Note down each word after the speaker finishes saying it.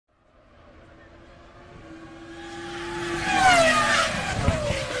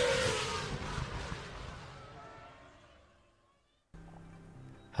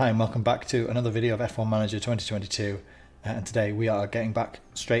Hi and welcome back to another video of F1 Manager 2022, and today we are getting back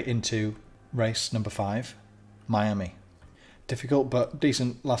straight into race number 5, Miami. Difficult but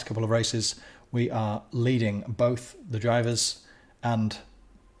decent last couple of races. We are leading both the drivers and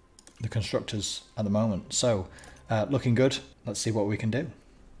the constructors at the moment, so looking good. Let's see what we can do.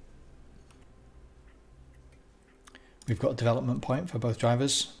 We've got a development point for both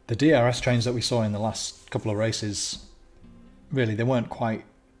drivers. The DRS trains that we saw in the last couple of races, really they weren't quite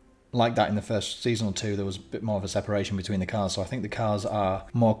like that in the first season or two. There was a bit more of a separation between the cars, so I think the cars are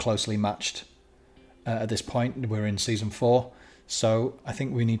more closely matched at this point. We're in season 4, so I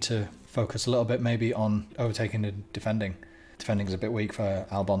think we need to focus a little bit maybe on overtaking and defending. Defending is a bit weak for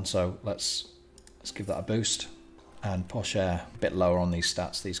Albon, so let's give that a boost. And Porsche a bit lower on these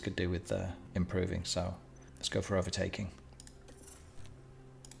stats. These could do with improving, so let's go for overtaking.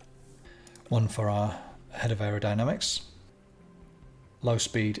 One for our head of aerodynamics. Low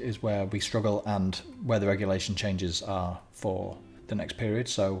speed is where we struggle and where the regulation changes are for the next period,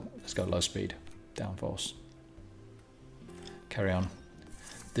 so let's go low speed, downforce. Carry on.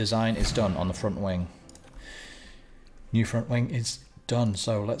 Design is done on the front wing. New front wing is done,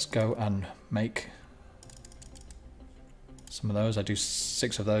 so let's go and make some of those. I do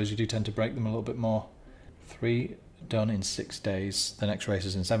 6 of those. You do tend to break them a little bit more. 3 done in 6 days. The next race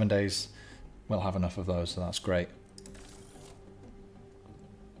is in 7 days. We'll have enough of those, so that's great.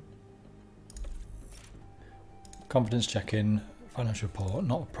 Confidence check-in, financial report,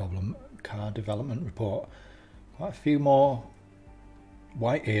 not a problem. Car development report. Quite a few more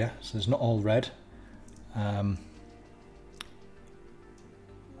white here, so there's not all red.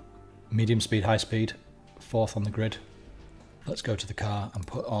 Medium speed, high speed, 4th on the grid. Let's go to the car and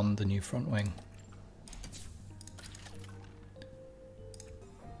put on the new front wing.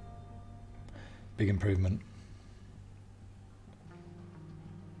 Big improvement.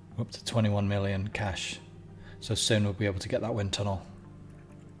 Up to 21 million cash. So soon we'll be able to get that wind tunnel.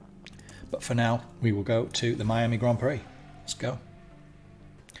 But for now, we will go to the Miami Grand Prix. Let's go.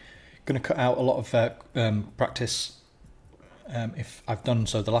 Going to cut out a lot of practice. If I've done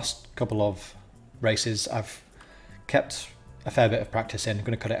so the last couple of races, I've kept a fair bit of practice in. I'm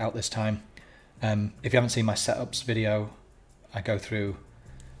going to cut it out this time. If you haven't seen my setups video, I go through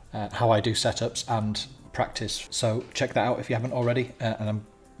how I do setups and practice. So check that out if you haven't already. And I'm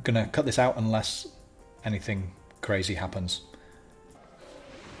going to cut this out unless anything crazy happens.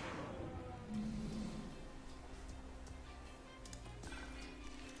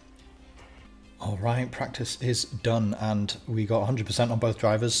 Alright, practice is done and we got 100% on both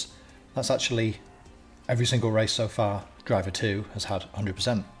drivers. That's actually every single race so far. Driver 2 has had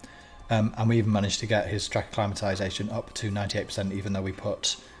 100%. And we even managed to get his track acclimatization up to 98%, even though we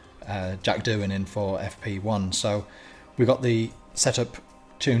put Jack Doohan in for FP1. So we got the setup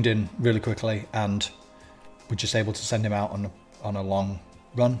tuned in really quickly and we're just able to send him out on a long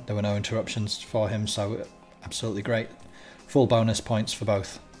run. There were no interruptions for him, so absolutely great. Full bonus points for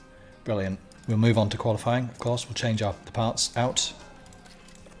both. Brilliant. We'll move on to qualifying, of course. We'll change the parts out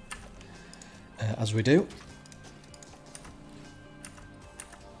as we do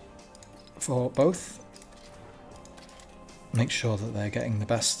for both. Make sure that they're getting the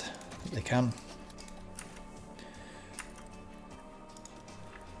best that they can.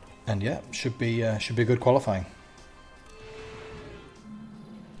 And yeah, should be good qualifying.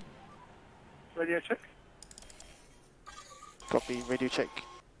 Radio check. Copy, radio check.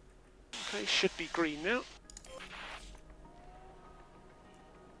 Okay, should be green now.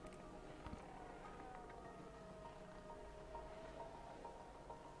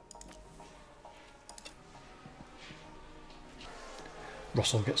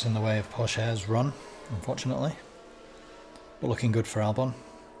 Russell gets in the way of Porsche's run, unfortunately. But looking good for Albon.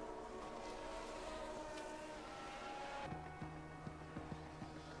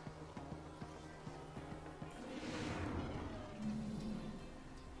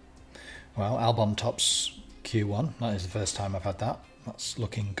 Well, Albon tops Q1. That is the first time I've had that. That's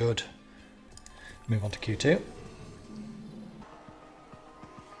looking good. Move on to Q2.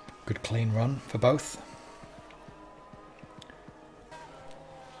 Good clean run for both.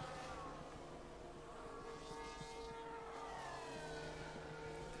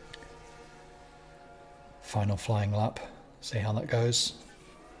 Final flying lap. See how that goes.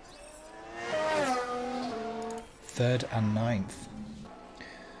 3rd and 9th.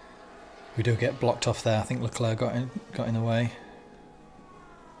 We do get blocked off there. I think Leclerc got in the way.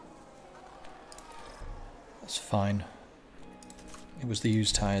 That's fine. It was the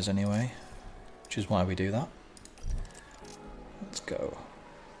used tyres anyway, which is why we do that. Let's go.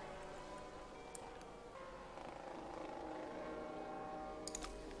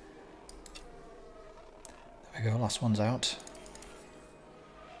 we go, last one's out.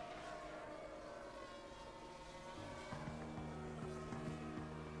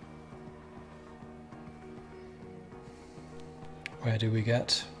 Where do we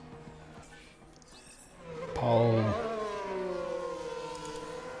get? Pole.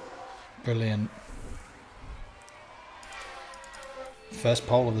 Brilliant. First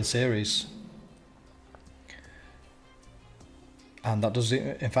pole of the series. And that does,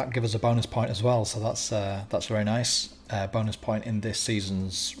 in fact, give us a bonus point as well, so that's very nice. Bonus point in this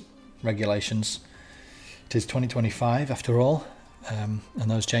season's regulations. It is 2025 after all, and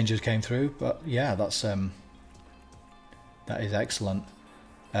those changes came through. But yeah, that is excellent,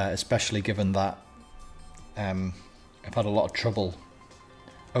 especially given that I've had a lot of trouble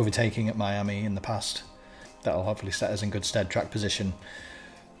overtaking at Miami in the past. That'll hopefully set us in good stead. Track position,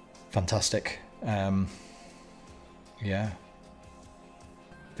 fantastic. Yeah.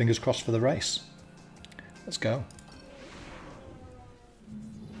 Fingers crossed for the race. Let's go.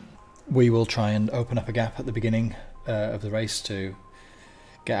 We will try and open up a gap at the beginning of the race to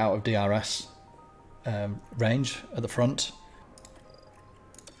get out of DRS range at the front.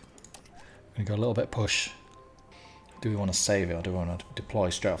 I'm going to go a little bit push. Do we want to save it or do we want to deploy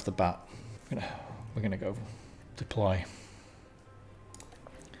straight off the bat? We're going to go deploy.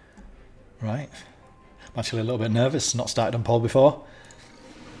 Right. I'm actually a little bit nervous, not started on pole before.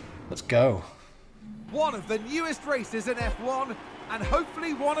 Let's go. One of the newest races in F1, and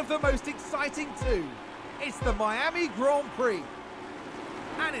hopefully one of the most exciting too. It's the Miami Grand Prix.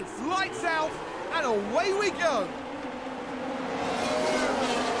 And it's lights out, and away we go.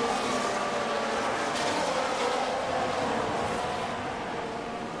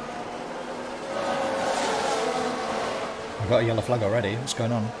 We've got a yellow flag already. What's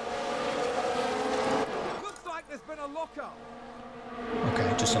going on? Looks like there's been a lock-up.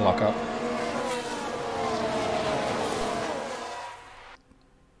 Okay, just a lock-up.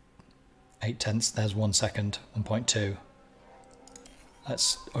 Eight tenths, there's 1 second, 1.2.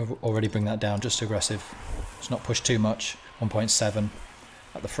 Let's already bring that down, just aggressive. Let's not push too much. 1.7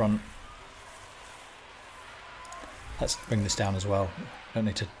 at the front. Let's bring this down as well. Don't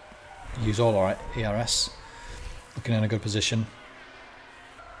need to use all our ERS. Looking in a good position.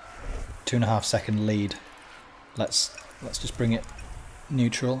 2.5 second lead. Let's just bring it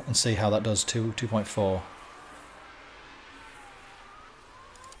neutral and see how that does. 2.4.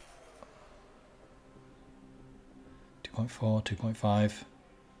 2.4, 2.5.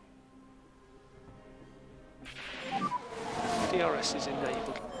 DRS is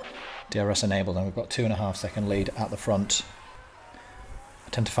enabled. DRS enabled, and we've got 2.5 second lead at the front. I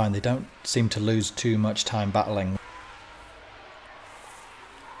tend to find they don't seem to lose too much time battling.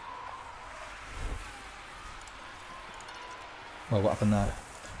 Well, what happened there?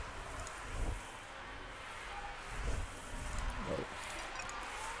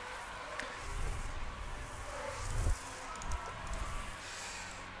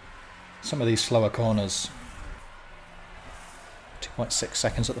 Some of these slower corners. 2.6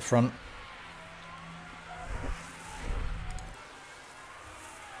 seconds at the front.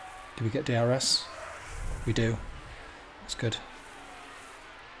 Do we get DRS? We do. That's good.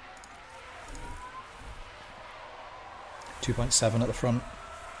 2.7 at the front.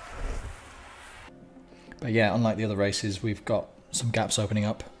 But yeah, unlike the other races, we've got some gaps opening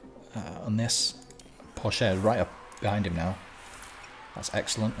up on this. Porsche is right up behind him now. That's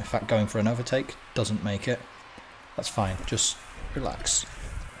excellent. In fact, going for an overtake doesn't make it. That's fine. Just relax.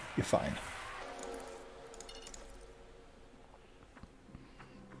 You're fine.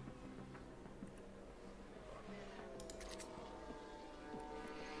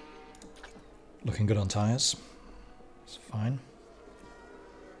 Looking good on tyres. It's fine.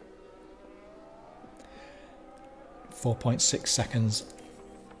 4.6 seconds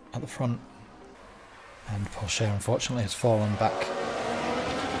at the front. And Porsche unfortunately has fallen back.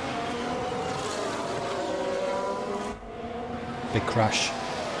 Big crash.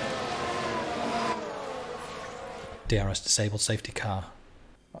 DRS disabled safety car.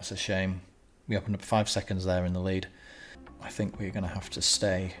 That's a shame. We opened up 5 seconds there in the lead. I think we're going to have to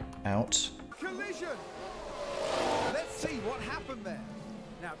stay out. Collision! Let's see what happened there.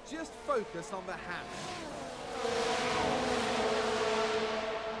 Now just focus on the hand.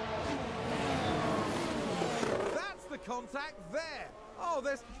 That's the contact there. Oh,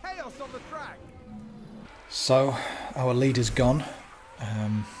 there's chaos on the track. So, our lead is gone.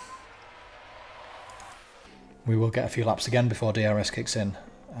 We will get a few laps again before DRS kicks in,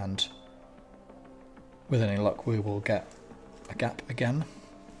 and with any luck we will get a gap again.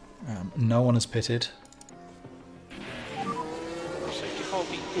 No one has pitted. Safety car will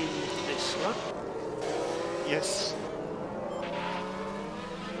be in this lap. Yes.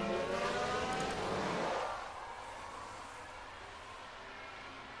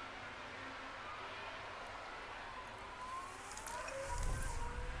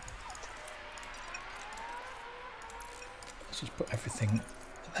 Let's just put everything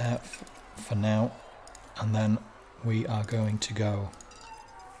there for now, and then we are going to go.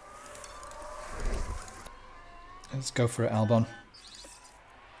 Let's go for it, Albon.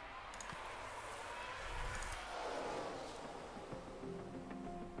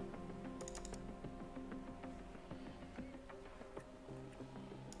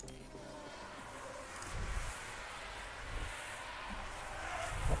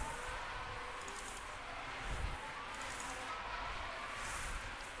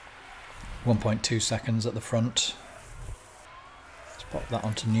 .2 seconds at the front. Let's pop that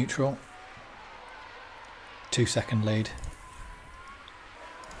onto neutral. 2-second lead.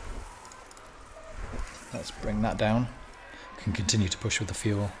 Let's bring that down. Can continue to push with the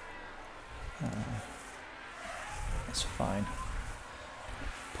fuel. That's fine.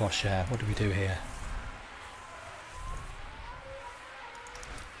 Porsche, what do we do here?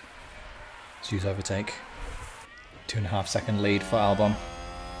 Let's use overtake. 2.5 second lead for Albon.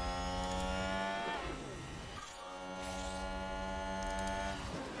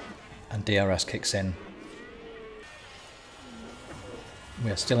 And DRS kicks in. We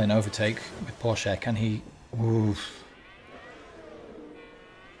are still in overtake with Porsche. Can he... Oof.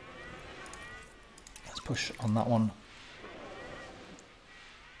 Let's push on that one.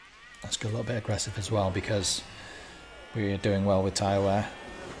 Let's go a little bit aggressive as well because we're doing well with tyre wear.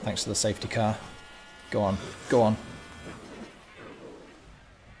 Thanks to the safety car. Go on, go on.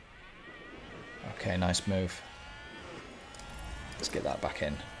 Okay, nice move. Let's get that back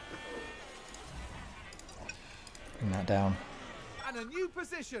in. Bring that down. And a new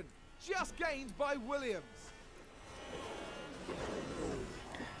position just gained by Williams.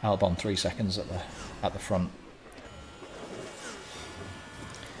 Albon 3 seconds at the front.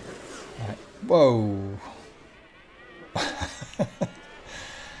 Right. Whoa.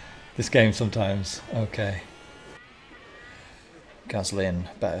 This game sometimes. Okay. Gasly in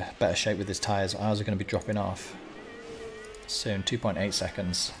better shape with his tyres. Ours are going to be dropping off soon. 2.8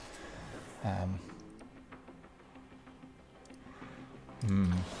 seconds. Oh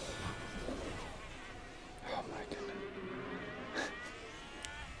my goodness.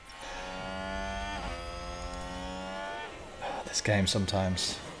 This game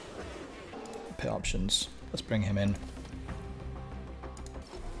sometimes. Pit options. Let's bring him in.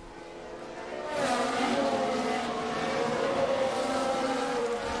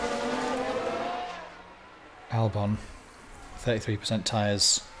 Albon, 33%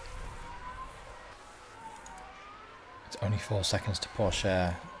 tyres. It's only 4 seconds to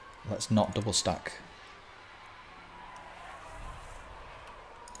Porsche. Let's not double stack.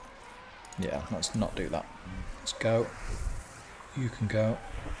 Yeah, let's not do that. Let's go. You can go.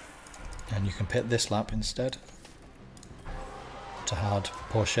 And you can pit this lap instead. To hard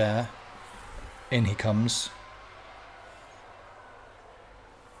Porsche. In he comes.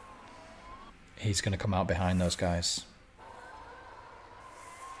 He's going to come out behind those guys.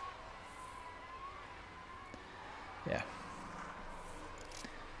 Yeah.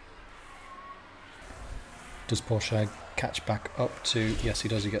 Does Porsche catch back up to... Yes, he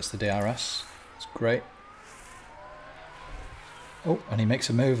does. He gets the DRS. It's great. Oh, and he makes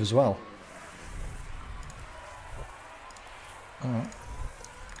a move as well. Alright.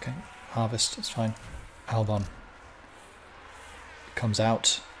 Okay. Harvest. It's fine. Albon comes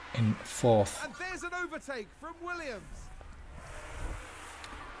out in 4th. And there's an overtake from Williams.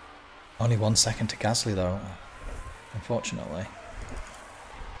 Only 1 second to Gasly though, unfortunately.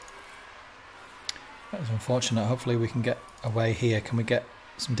 That was unfortunate. Hopefully we can get away here. Can we get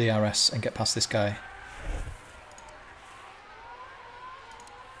some DRS and get past this guy?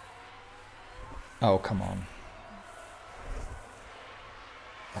 Oh, come on.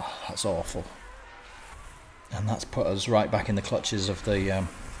 Oh, that's awful. And that's put us right back in the clutches of the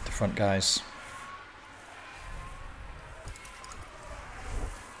front guys.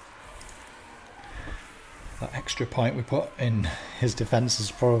 That extra point we put in his defence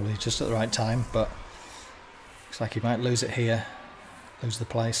is probably just at the right time, but looks like he might lose it here. Lose the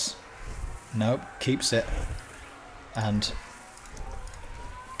place. Nope, keeps it. And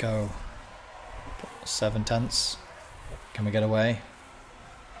go. 7 tenths. Can we get away?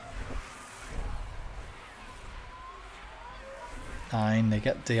 They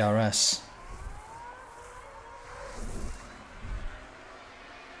get DRS.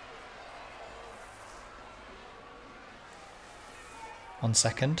 One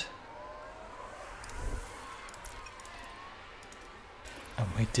second. And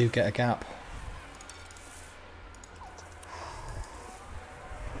we do get a gap.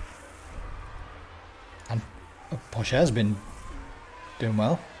 And Porsche has been doing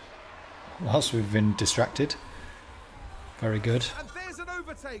well whilst we've been distracted. Very good. And there's an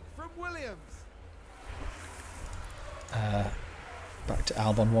overtake from Williams. Back to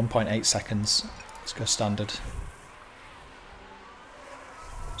Albon, 1.8 seconds. Let's go standard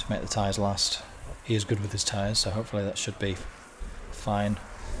to make the tyres last. He is good with his tyres, so hopefully that should be fine.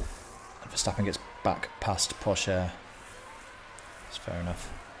 And Verstappen gets back past Porsche. It's fair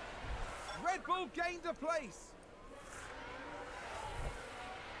enough. Red Bull gained a place.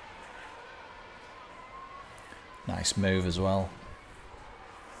 Nice move as well.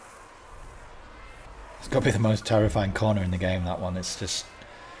 It's got to be the most terrifying corner in the game, that one. It's just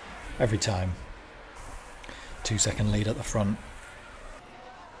every time. 2-second lead at the front.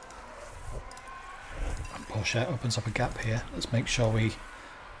 And Porsche opens up a gap here. Let's make sure we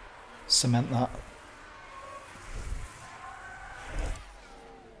cement that.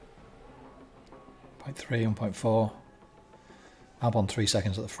 Point 3 and 0.4. Albon 3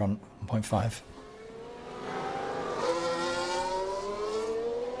 seconds at the front, 1.5.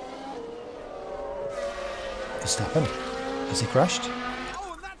 Verstappen. Has he crashed?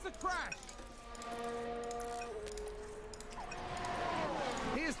 Oh, and that's a crash.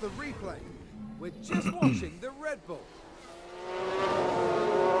 Here's the replay. We're just watching the Red Bull.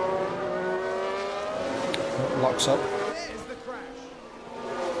 Locks up. There's the crash.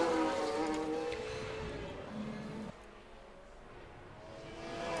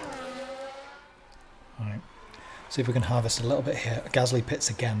 Alright. See if we can harvest a little bit here. Gasly pits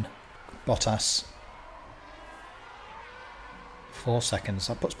again. Bottas. 4 seconds.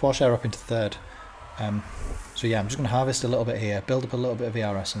 That puts Porsche up into third. So yeah, I'm just going to harvest a little bit here, build up a little bit of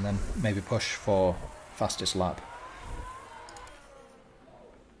ERS, and then maybe push for fastest lap.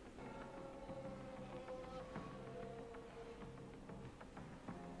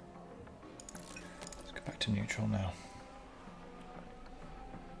 Let's go back to neutral now.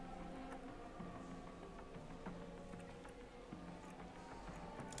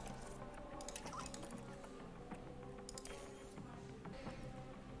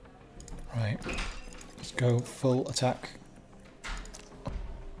 Right, let's go full attack.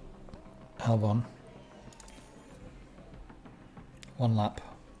 Albon. 1 lap.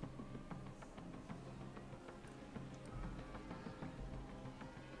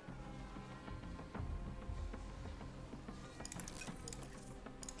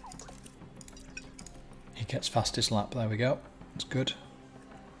 He gets fastest lap, there we go. That's good.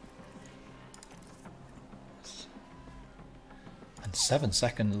 And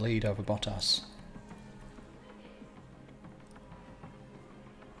 7-second lead over Bottas.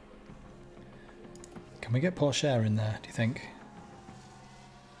 Can we get Porsche in there, do you think?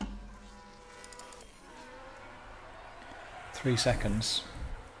 Three seconds.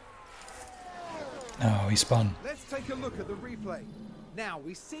 Oh, he spun. Let's take a look at the replay. Now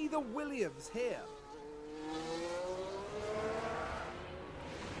we see the Williams here.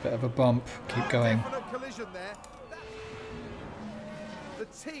 Bit of a bump, keep going. Definite collision there. The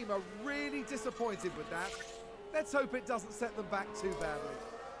team are really disappointed with that. Let's hope it doesn't set them back too badly.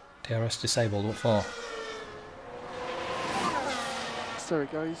 DRS disabled, what for? Sorry,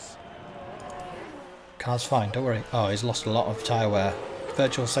 guys. Car's fine, don't worry. Oh, he's lost a lot of tyre wear.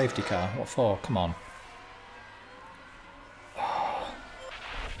 Virtual safety car, what for? Come on.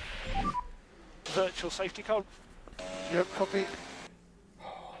 Virtual safety car. Yep, copy.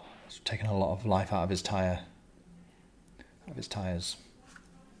 It's taken a lot of life out of his tyre. Out of his tyres.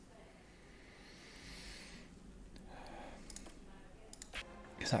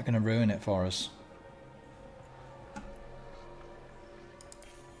 Is that going to ruin it for us?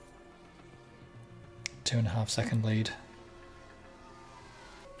 Two and a half second lead.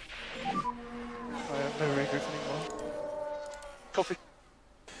 I have no regrets anymore. Copy.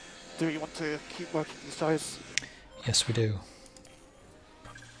 Do you want to keep working these tyres? Yes, we do.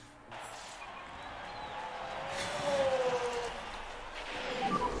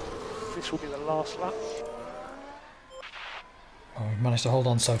 This will be the last lap. Oh, we've managed to hold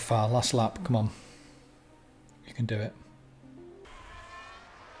on so far. Last lap, come on. You can do it.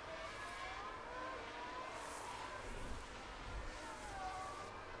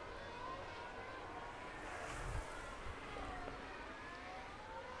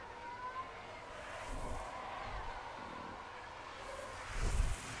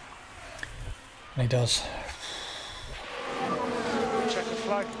 And he does. Check the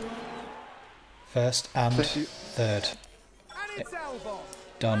flag. First and third. And it's Albon.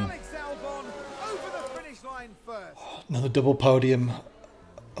 Done. Alex Albon over the finish line first. Another double podium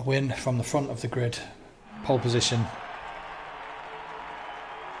a win from the front of the grid, pole position.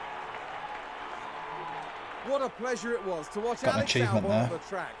 What a pleasure it was to watch Got an Alex achievement Albon there. on the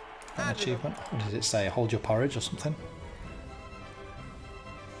track. Got an achievement. What did it say? Hold your porridge or something?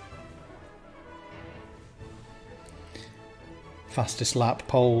 Fastest lap,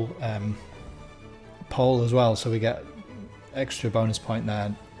 pole as well, so we get extra bonus point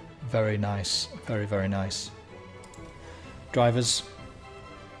there. Very nice, very, very nice. Drivers,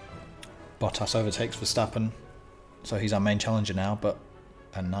 Bottas overtakes Verstappen, so he's our main challenger now, but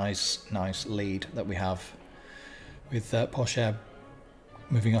a nice lead that we have with Porsche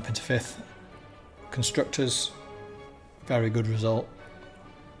moving up into 5th. Constructors, very good result.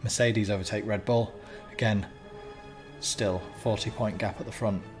 Mercedes overtake Red Bull, again still 40-point gap at the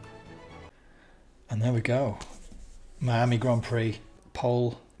front. And there we go, Miami Grand Prix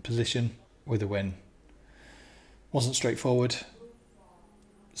pole position with a win. Wasn't straightforward.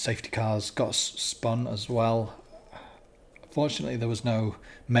 Safety cars got spun as well. Fortunately there was no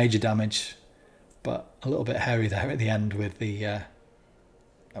major damage, but a little bit hairy there at the end with the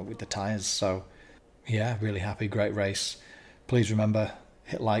tyres. So yeah, really happy, great race. Please remember,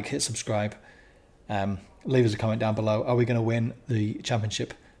 hit like, hit subscribe. Leave us a comment down below. Are we going to win the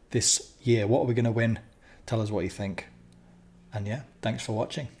championship this year? What are we going to win? Tell us what you think. And yeah, thanks for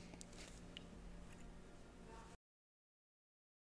watching.